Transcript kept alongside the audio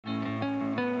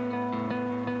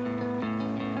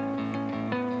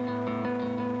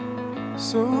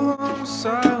So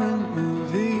silent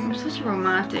movies. I'm such a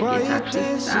romantic, it's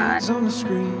actually sad. On the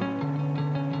screen.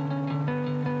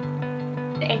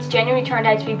 It's genuinely turned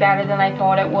out to be better than I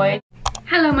thought it would.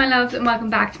 Hello my loves and welcome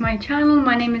back to my channel.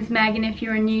 My name is Megan if you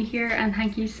are new here, and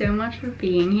thank you so much for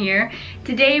being here.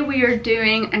 Today we are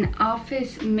doing an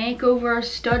office makeover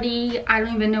study. I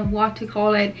don't even know what to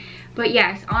call it. But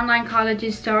yes, online college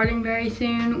is starting very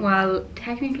soon. Well,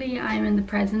 technically I'm in the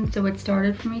present, so it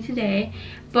started for me today.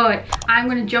 But I'm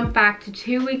going to jump back to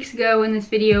 2 weeks ago in this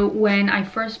video when I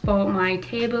first bought my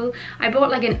table. I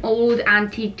bought like an old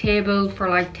antique table for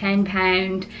like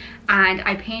 £10 and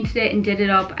I painted it and did it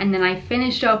up, and then I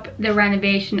finished up the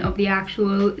renovation of the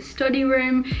actual study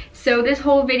room. So this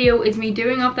whole video is me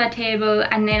doing up that table,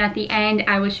 and then at the end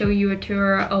I will show you a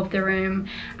tour of the room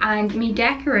and me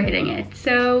decorating it.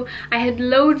 So I had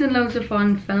loads and loads of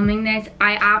fun filming this.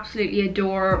 I absolutely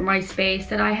adore my space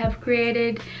that I have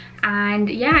created. And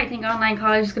yeah, I think online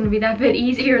college is going to be that bit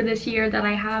easier this year that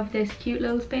I have this cute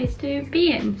little space to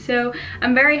be in. So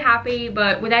I'm very happy,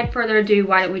 but without further ado,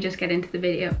 why don't we just get into the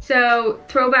video. So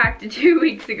throwback to 2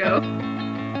 weeks ago.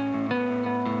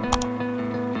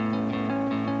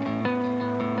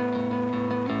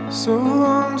 So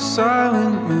long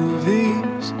silent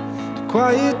movies, the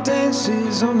quiet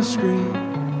dances on the screen.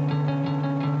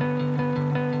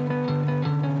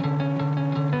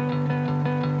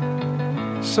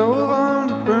 So long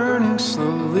to burning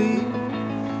slowly,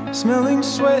 smelling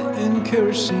sweat and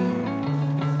kerosene.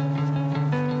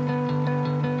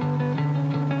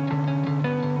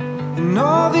 And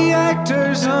all the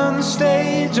actors on the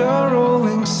stage are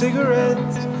rolling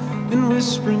cigarettes and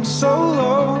whispering so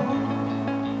low.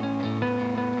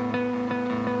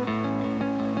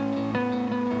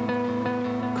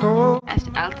 Best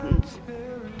Elton's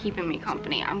keeping me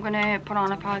company. I'm gonna put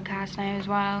on a podcast now as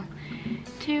well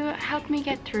to help me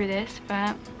get through this,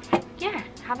 but yeah,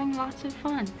 having lots of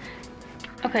fun.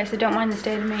 Okay, so don't mind the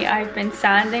state of me. I've been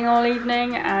sanding all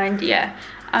evening and yeah,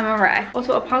 I'm a wreck.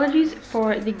 Also, apologies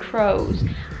for the crows,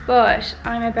 but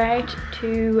I'm about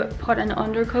to put an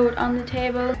undercoat on the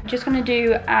table. I'm just gonna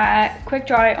do a quick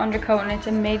dry undercoat, and it's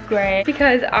a mid-grey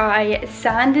because I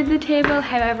sanded the table.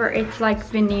 However, it's like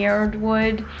veneered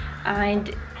wood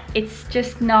and it's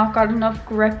just not got enough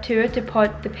grip to it to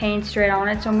put the paint straight on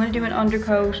it. So I'm gonna do an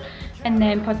undercoat and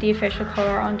then put the official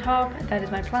color on top. That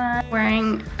is my plan.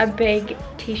 Wearing a big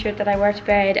t-shirt that I wear to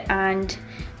bed and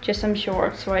just some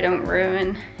shorts so I don't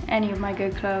ruin any of my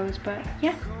good clothes. But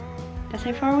yeah, that's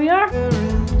how far we are. Tell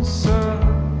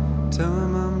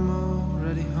him I'm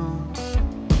already home.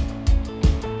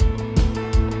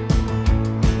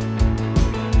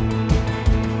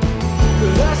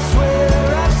 That's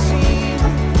where I've seen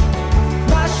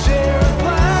my share of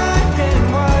black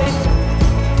and white.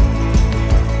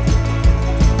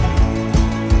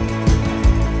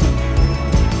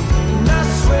 And I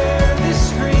swear this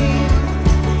screen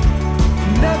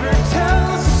never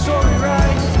tells the story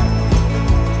right.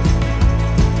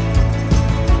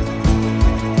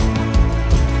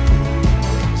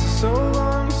 So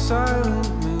long silent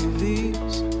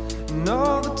movies and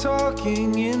all the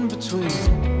talking in between.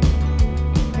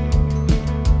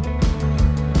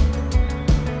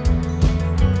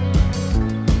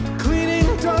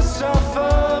 Cleaning dust off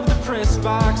of the press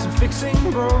box and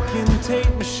fixing broken tape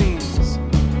machines.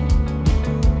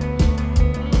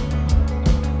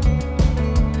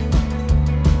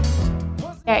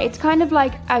 Yeah, it's kind of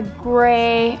like a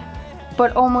grey,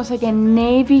 but almost like a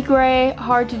navy grey.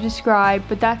 Hard to describe,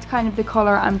 but that's kind of the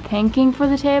color I'm thinking for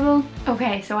the table.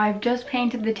 Okay, so I've just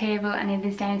painted the table and it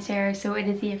is downstairs, so it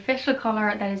is the official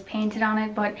color that is painted on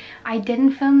it. But I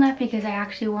didn't film that because I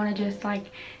actually want to just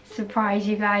like surprise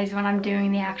you guys when I'm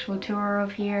doing the actual tour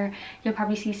of here. You'll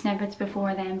probably see snippets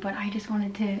before then, but I just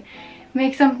wanted to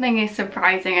make something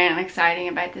surprising and exciting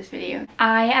about this video.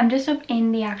 I am just up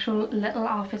in the actual little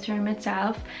office room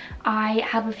itself. I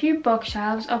have a few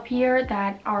bookshelves up here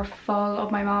that are full of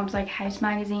my mom's like house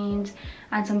magazines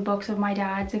and some books of my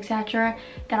dad's, etc.,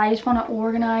 that I just want to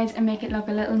organize and make it look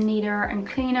a little neater and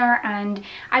cleaner. And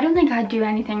I don't think I'd do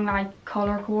anything like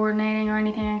color coordinating or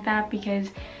anything like that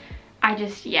because I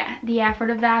just, yeah, the effort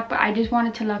of that, but I just want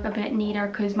it to look a bit neater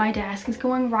because my desk is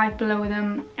going right below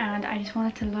them and I just want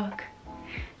it to look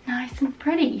nice and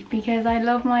pretty because I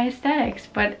love my aesthetics,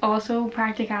 but also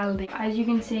practicality. As you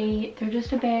can see, they're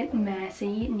just a bit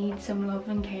messy, need some love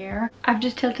and care. I've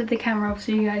just tilted the camera up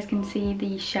so you guys can see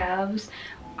the shelves.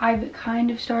 I've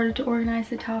kind of started to organize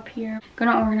the top here.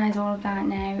 Gonna organize all of that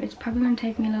now. It's probably gonna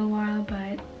take me a little while,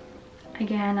 but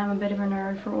again, I'm a bit of a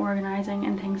nerd for organizing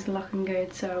and things looking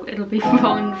good, so it'll be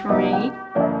fun for me.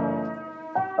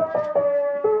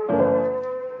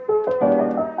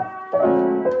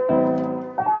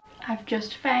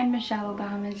 just found Michelle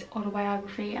Obama's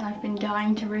autobiography and I've been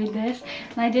dying to read this,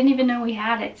 and I didn't even know we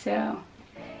had it, so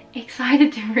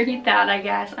excited to read that, I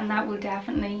guess, and that will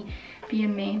definitely be a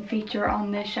main feature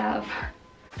on this shelf.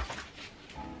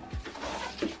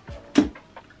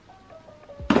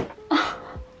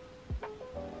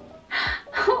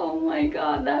 Oh my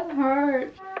god, that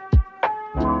hurt.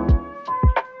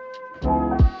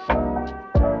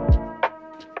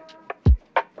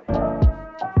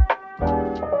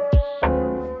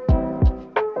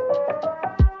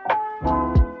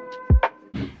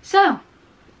 So,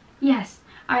 yes,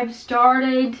 I've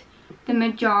started the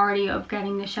majority of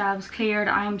getting the shelves cleared.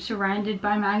 I am surrounded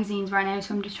by magazines right now,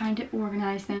 so I'm just trying to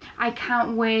organize them. I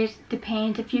can't wait to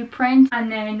paint a few prints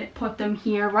and then put them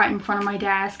here right in front of my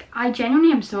desk. I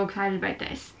genuinely am so excited about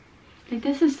this. Like,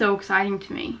 this is so exciting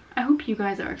to me. I hope you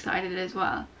guys are excited as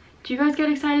well. Do you guys get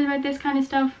excited about this kind of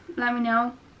stuff? Let me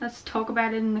know. Let's talk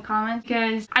about it in the comments,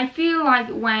 because I feel like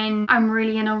when I'm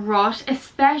really in a rush,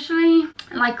 especially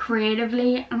like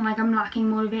creatively, and like I'm lacking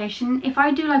motivation, if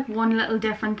I do like one little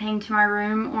different thing to my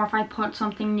room, or if I put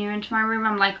something new into my room,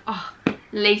 I'm like, oh,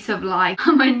 lease of life.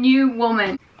 I'm a new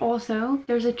woman. Also,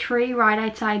 there's a tree right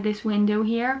outside this window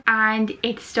here, and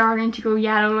it's starting to go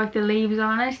yellow, like the leaves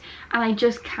on it, and I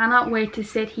just cannot wait to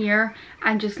sit here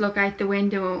and just look out the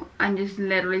window and just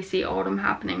literally see autumn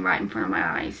happening right in front of my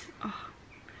eyes. Oh,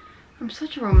 I'm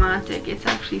such a romantic, it's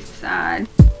actually sad.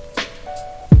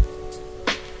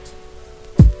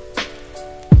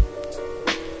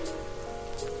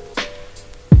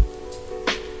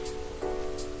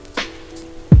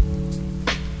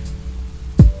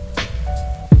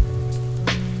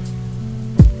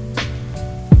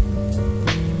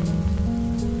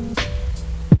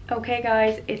 Okay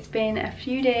guys, it's been a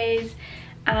few days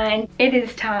and it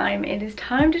is time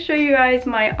to show you guys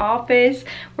my office.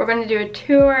 We're going to do a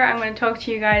tour. I'm going to talk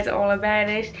to you guys all about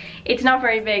it. It's not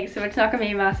very big, so it's not going to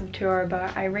be a massive tour,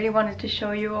 but I really wanted to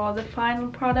show you all the final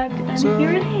product, and so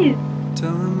here it is.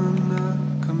 Tell him I'm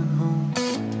not coming home.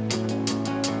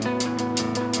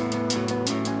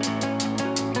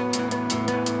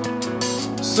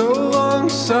 So long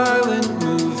silent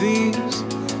movies,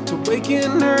 to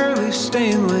waking early,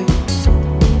 staying late.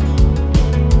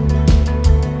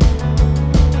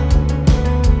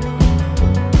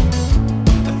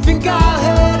 I'll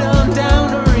head on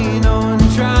down to Reno and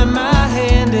try my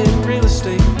hand at real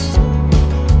estate.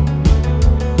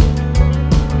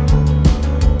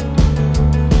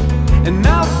 And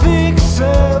I'll fix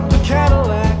up a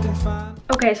Cadillac and find...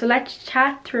 Okay, so let's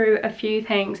chat through a few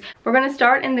things. We're going to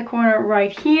start in the corner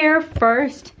right here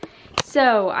first.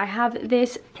 So I have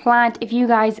this plant. If you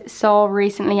guys saw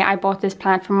recently, I bought this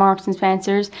plant from Marks and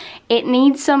Spencer's. It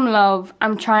needs some love.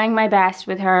 I'm trying my best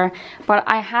with her, but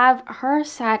I have her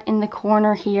sat in the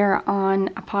corner here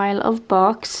on a pile of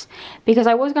books, because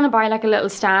I was going to buy like a little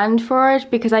stand for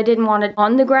it because I didn't want it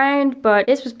on the ground, but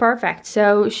this was perfect.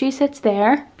 So she sits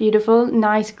there, beautiful,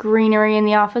 nice greenery in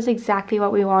the office, exactly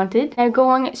what we wanted. Now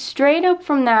going straight up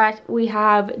from that, we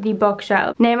have the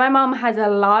bookshelf. Now my mom has a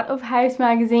lot of house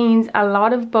magazines, a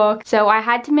lot of books, so I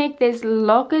had to make this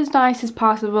look as nice as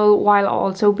possible while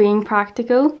also being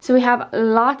practical. So we have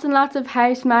lots and lots of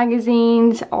house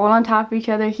magazines all on top of each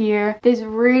other here. This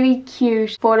really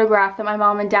cute photograph that my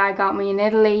mom and dad got me in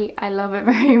Italy. I love it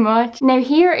very much. Now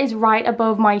here is right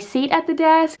above my seat at the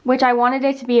desk, which I wanted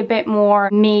it to be a bit more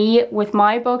me with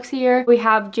my books here. We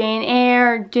have Jane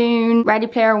Eyre, Dune, Ready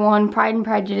Player One, Pride and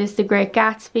Prejudice, The Great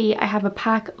Gatsby. I have a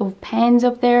pack of pens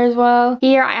up there as well.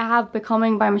 Here I have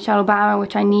Becoming by Michelle Obama,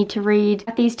 which I need to read.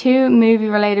 These two movie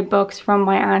related books from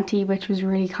my auntie, which was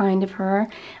really kind of her.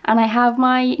 And I have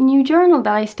my new journal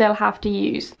that I still have to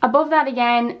use. Above that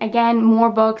again more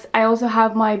books. I also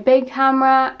have my big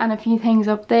camera and a few things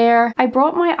up there. I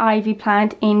brought my ivy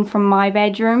plant in from my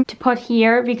bedroom to put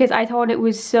here because I thought it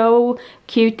was so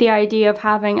cute, the idea of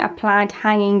having a plant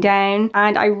hanging down,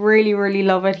 and I really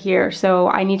love it here, so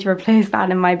I need to replace that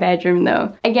in my bedroom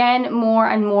though. Again, more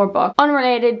and more books.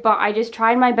 Unrelated, but I just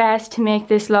tried my best to make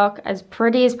this look as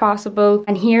pretty as possible,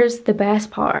 and here's the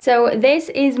best part. So this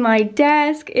is my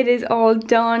desk. It is all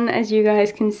done, as you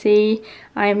guys can see.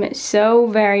 I'm so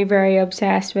very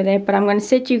obsessed with it, but I'm going to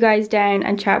sit you guys down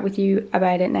and chat with you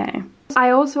about it now.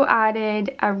 I also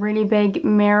added a really big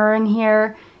mirror in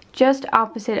here just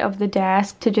opposite of the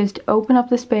desk to just open up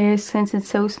the space since it's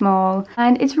so small,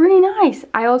 and it's really nice.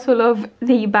 I also love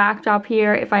the backdrop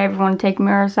here if I ever want to take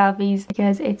mirror selfies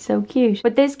because it's so cute.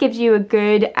 But this gives you a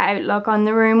good outlook on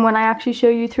the room when I actually show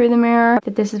you through the mirror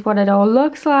that this is what it all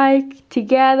looks like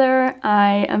together.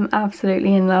 I am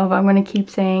absolutely in love. I'm going to keep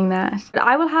saying that. But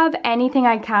I will have anything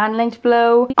I can linked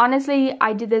below. Honestly,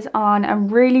 I did this on a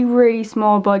really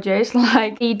small budget.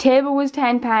 Like, the table was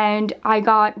 £10. I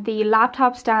got the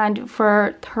laptop stand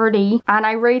for 30, and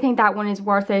I really think that one is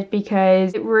worth it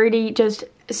because it really just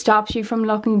stops you from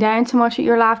looking down so much at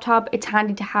your laptop. It's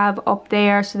handy to have up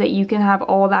there so that you can have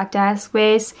all that desk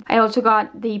space. I also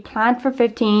got the plant for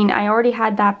 15. I already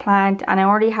had that plant, and I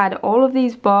already had all of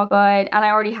these books, and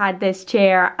I already had this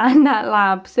chair and that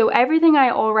lamp, so everything I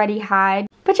already had.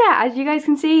 But yeah, as you guys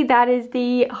can see, that is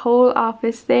the whole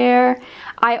office there.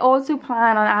 I also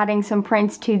plan on adding some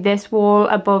prints to this wall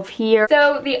above here.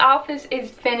 So the office is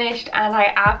finished and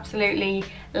I absolutely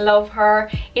love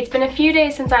her. It's been a few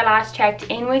days since I last checked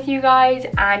in with you guys,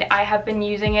 and I have been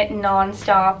using it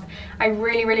non-stop. I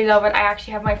really love it. I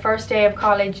actually have my first day of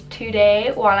college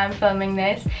today while I'm filming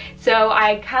this, so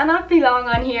I cannot be long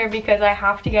on here because I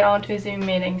have to get onto a Zoom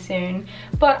meeting soon.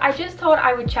 But I just thought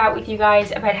I would chat with you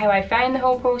guys about how I found the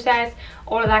whole process,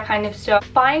 all of that kind of stuff.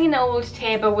 Buying an old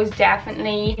table was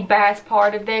definitely the best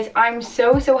part of this. I'm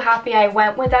so happy I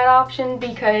went with that option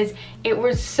because it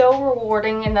was so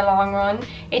rewarding in the long run.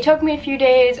 It took me a few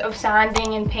days of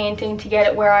sanding and painting to get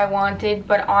it where I wanted,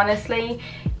 but honestly,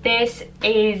 this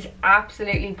is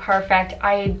absolutely perfect.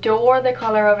 I adore the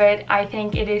color of it. I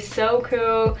think it is so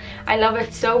cool. I love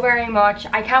it so very much.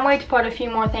 I can't wait to put a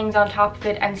few more things on top of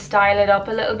it and style it up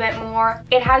a little bit more.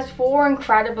 It has 4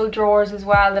 incredible drawers as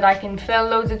well that I can fill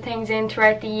loads of things in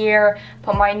throughout the year,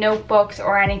 put my notebooks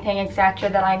or anything etc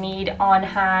that I need on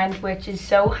hand, which is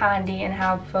so handy and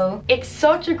helpful. It's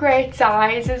such a great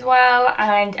size as well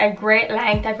and a great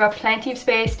length. I've got plenty of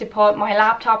space to put my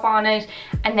laptop on it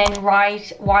and then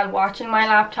write while watching my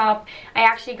laptop. I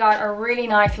actually got a really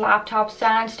nice laptop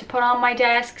stand to put on my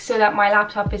desk so that my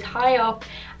laptop is high up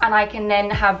and I can then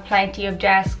have plenty of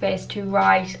desk space to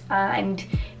write and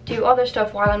do other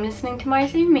stuff while I'm listening to my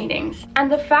Zoom meetings. And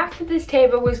the fact that this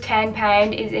table was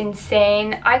 £10 is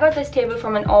insane. I got this table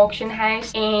from an auction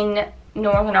house in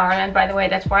Northern Ireland, by the way,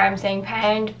 that's why I'm saying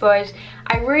pound, but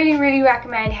I really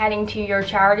recommend heading to your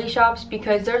charity shops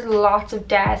because there's lots of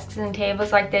desks and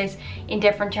tables like this in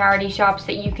different charity shops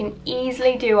that you can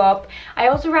easily do up. I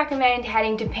also recommend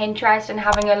heading to Pinterest and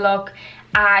having a look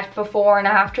at before and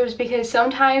afters, because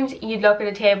sometimes you'd look at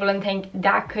a table and think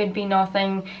that could be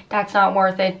nothing, that's not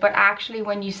worth it, but actually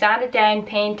when you sand it down,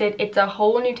 paint it, it's a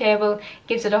whole new table,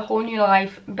 gives it a whole new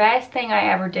life. Best thing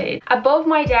I ever did. Above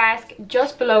my desk,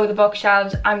 just below the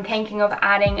bookshelves, I'm thinking of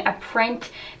adding a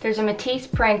print. There's a Matisse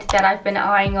print that I've been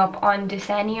eyeing up on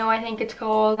Decenio, I think it's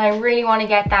called. I really want to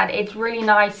get that. It's really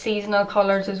nice seasonal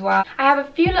colors as well. I have a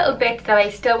few little bits that I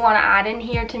still want to add in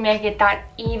here to make it that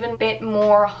even bit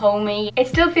more homey. It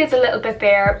still feels a little bit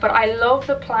bare, but I love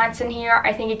the plants in here.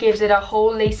 I think it gives it a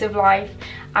whole lease of life.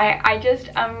 I just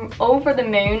am over the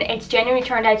moon. It's genuinely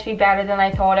turned out to be better than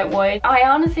I thought it would. I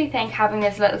honestly think having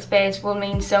this little space will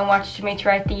mean so much to me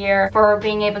throughout the year, for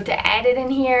being able to edit in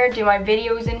here, do my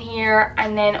videos in here,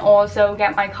 and then also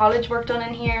get my college work done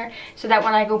in here, so that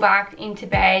when I go back into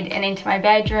bed and into my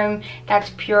bedroom,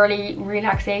 that's purely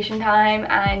relaxation time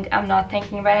and I'm not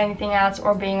thinking about anything else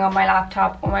or being on my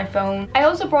laptop or my phone. I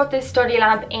also brought this study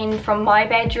lamp in from my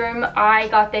bedroom. I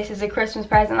got this as a Christmas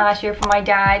present last year from my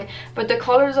dad, but the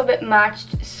colors of it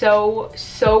matched so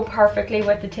perfectly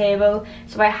with the table,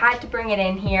 so I had to bring it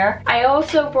in here. I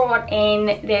also brought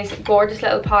in this gorgeous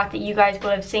little pot that you guys will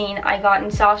have seen I got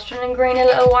in Sostrene Greene a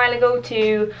little while ago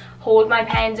to hold my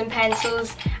pens and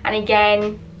pencils, and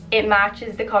again it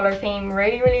matches the color theme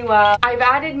really well. I've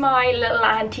added my little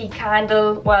antique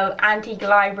candle, well, antique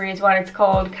library is what it's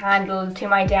called, candle to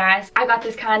my desk. I got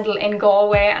this candle in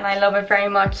Galway and I love it very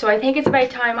much, so I think it's about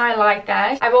time I like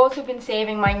that. I've also been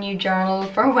saving my new journal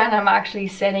for when I'm actually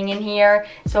sitting in here,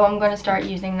 so I'm going to start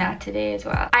using that today as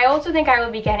well. I also think I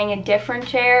will be getting a different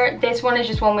chair. This one is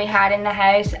just one we had in the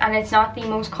house and it's not the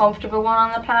most comfortable one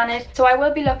on the planet, so I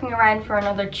will be looking around for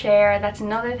another chair. That's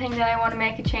another thing that I want to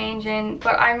make a change in,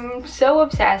 but I'm so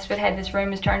obsessed with how this room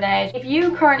has turned out. If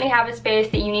you currently have a space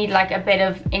that you need like a bit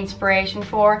of inspiration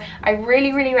for, I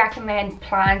really recommend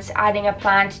plants, adding a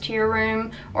plant to your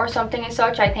room or something as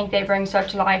such. I think they bring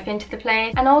such life into the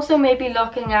place. And also maybe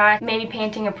looking at maybe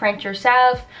painting a print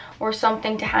yourself, or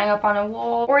something to hang up on a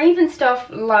wall, or even stuff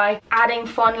like adding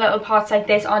fun little pots like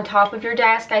this on top of your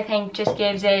desk, I think just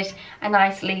gives it a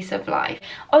nice lease of life.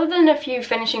 Other than a few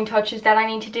finishing touches that I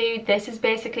need to do, this is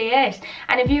basically it.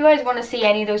 And if you guys want to see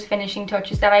any of those finishing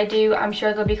touches that I do, I'm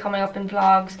sure they'll be coming up in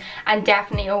vlogs, and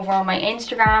definitely over on my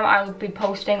Instagram I will be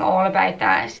posting all about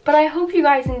that. But I hope you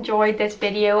guys enjoyed this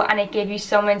video and it gave you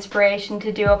some inspiration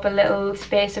to do up a little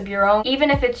space of your own, even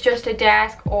if it's just a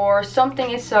desk or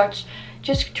something as such.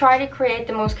 Just try to create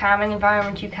the most calming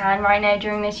environment you can right now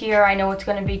during this year. I know it's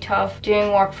going to be tough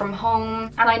doing work from home,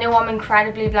 and I know I'm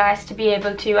incredibly blessed to be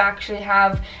able to actually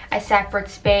have a separate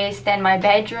space than my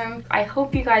bedroom. I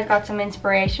hope you guys got some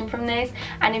inspiration from this,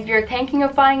 and if you're thinking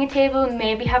of buying a table,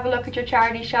 maybe have a look at your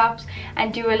charity shops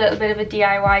and do a little bit of a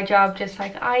DIY job just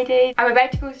like I did. I'm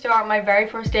about to go start my very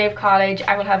first day of college.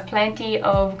 I will have plenty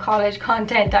of college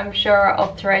content, I'm sure,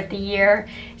 up throughout the year.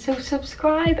 So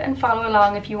subscribe and follow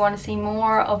along if you want to see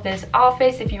more of this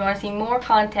office, if you want to see more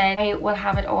content. I will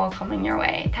have it all coming your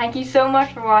way. Thank you so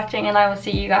much for watching, and I will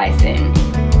see you guys soon.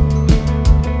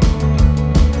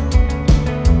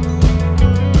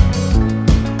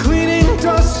 Cleaning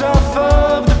dust off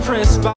of the press box.